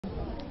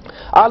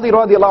Ali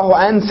radiallahu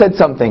anh said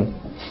something.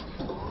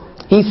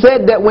 He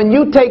said that when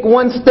you take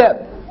one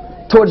step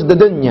towards the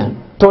dunya,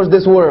 towards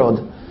this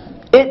world,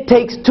 it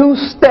takes 2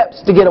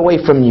 steps to get away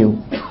from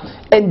you.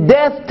 And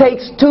death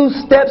takes 2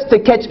 steps to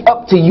catch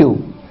up to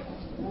you.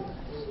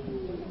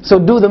 So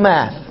do the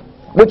math.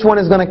 Which one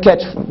is going to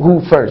catch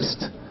who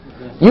first?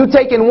 You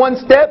taking 1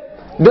 step,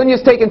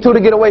 dunya's taking 2 to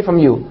get away from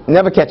you.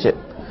 Never catch it.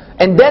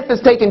 And death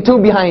is taking 2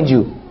 behind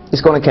you.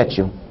 It's going to catch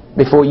you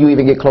before you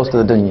even get close to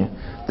the dunya.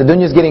 The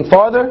dunya is getting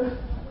farther,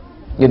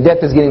 your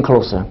death is getting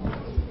closer.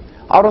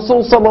 Our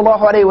Rasul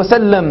sallallahu alayhi wa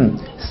sallam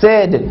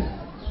said,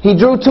 he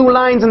drew 2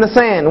 lines in the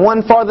sand,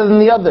 one farther than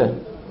the other.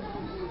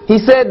 He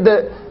said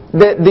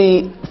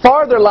the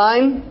farther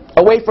line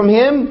away from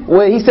him,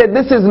 where he said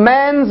this is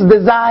man's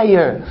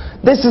desire,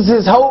 this is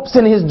his hopes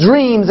and his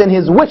dreams and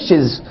his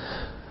wishes.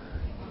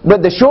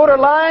 But the shorter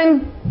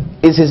line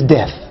is his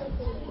death.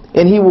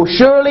 And he will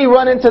surely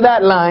run into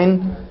that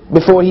line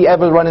before he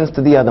ever runs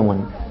into the other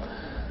one.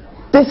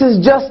 This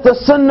is just the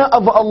sunnah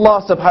of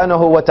Allah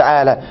subhanahu wa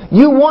ta'ala.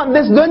 You want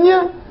this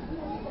dunya?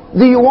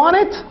 Do you want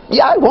it?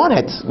 Yeah, I want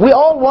it. We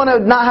all want to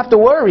not have to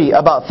worry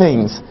about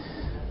things.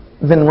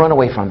 Then run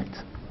away from it.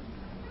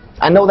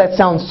 I know that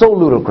sounds so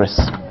ludicrous.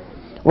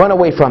 Run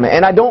away from it.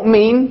 And I don't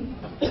mean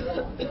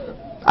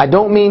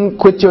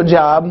quit your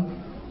job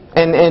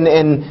and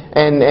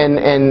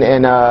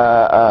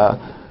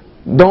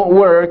don't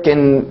work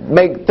and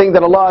think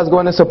that Allah is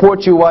going to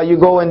support you while you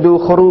go and do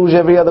khuruj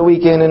every other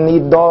weekend and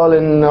eat dal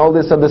and all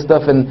this other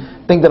stuff, and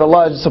think that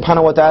Allah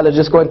subhanahu wa ta'ala is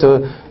just going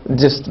to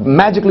just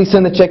magically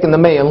send a check in the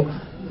mail.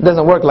 It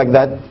doesn't work like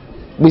that.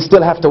 We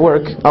still have to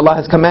work. Allah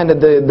has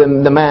commanded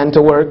the man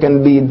to work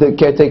and be the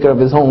caretaker of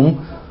his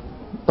home.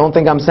 Don't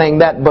think I'm saying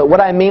that, but what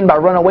I mean by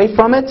run away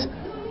from it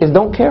is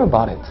don't care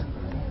about it.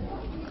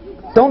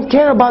 Don't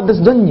care about this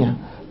dunya.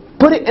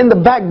 Put it in the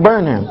back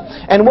burner.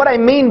 And what I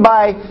mean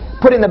by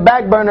put in the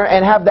back burner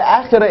and have the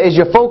akhirah as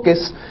your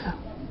focus,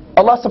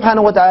 Allah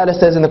subhanahu wa ta'ala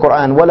says in the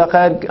Quran,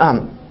 لَقَدْ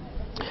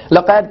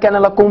كَانَ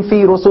لَكُمْ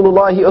فِي رُسُولُ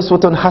اللَّهِ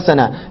أُسْوَةٌ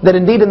حَسَنَةٌ, that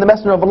indeed in the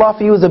Messenger of Allah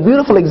for you is a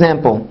beautiful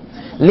example.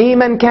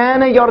 لِمَنْ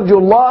كَانَ يَرْجُ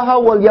اللَّهَ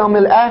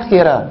وَالْيَوْمِ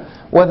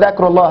الْآخِرَةِ وَذَكْرَ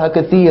اللَّهَ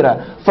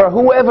كَثِيرًا. For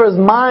whoever's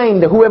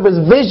mind, whoever's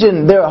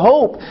vision, their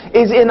hope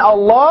is in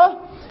Allah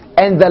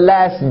and the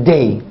last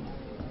day,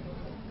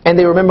 and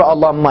they remember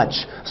Allah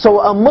much. So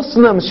a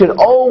Muslim should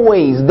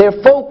always, their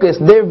focus,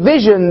 their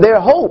vision, their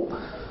hope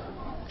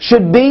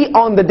should be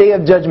on the Day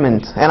of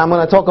Judgment. And I'm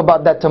going to talk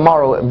about that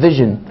tomorrow,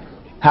 vision.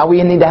 How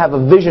we need to have a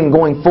vision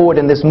going forward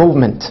in this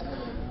movement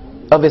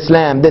of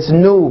Islam, this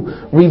new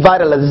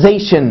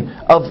revitalization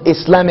of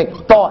Islamic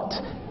thought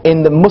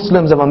in the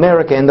Muslims of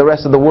America and the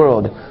rest of the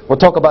world. We'll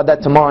talk about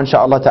that tomorrow,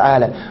 inshaAllah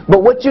ta'ala.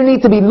 But what you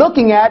need to be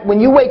looking at when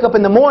you wake up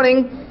in the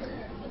morning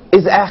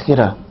is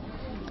akhirah.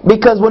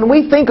 Because when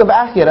we think of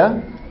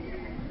akhirah,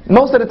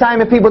 most of the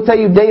time if people tell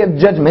you Day of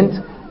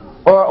Judgment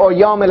or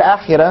Yawm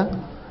al-Akhirah,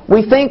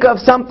 we think of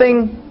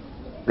something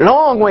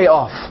long way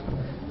off.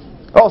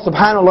 Oh,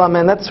 subhanallah,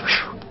 man, that's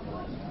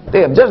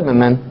Day of Judgment,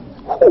 man.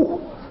 Whew.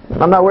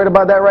 I'm not worried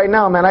about that right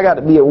now, man. I got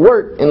to be at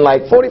work in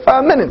like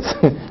 45 minutes.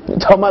 You're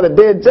talking about the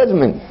Day of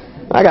Judgment.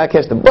 I got to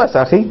catch the bus,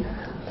 akhi.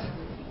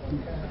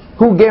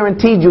 Who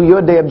guaranteed you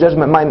your Day of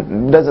Judgment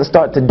doesn't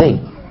start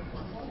today?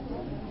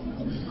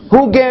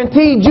 Who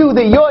guaranteed you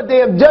that your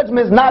Day of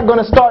Judgment is not going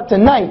to start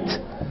tonight?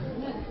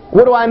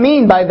 What do I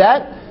mean by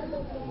that?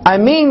 I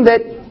mean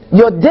that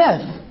your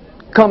death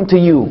come to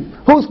you.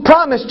 Who's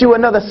promised you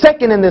another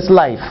second in this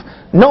life?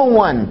 No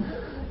one.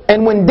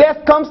 And when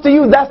death comes to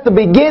you, that's the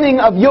beginning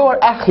of your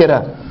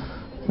akhirah.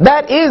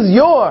 That is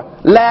your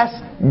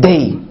last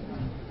day.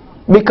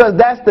 Because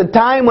that's the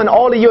time when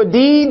all of your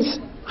deeds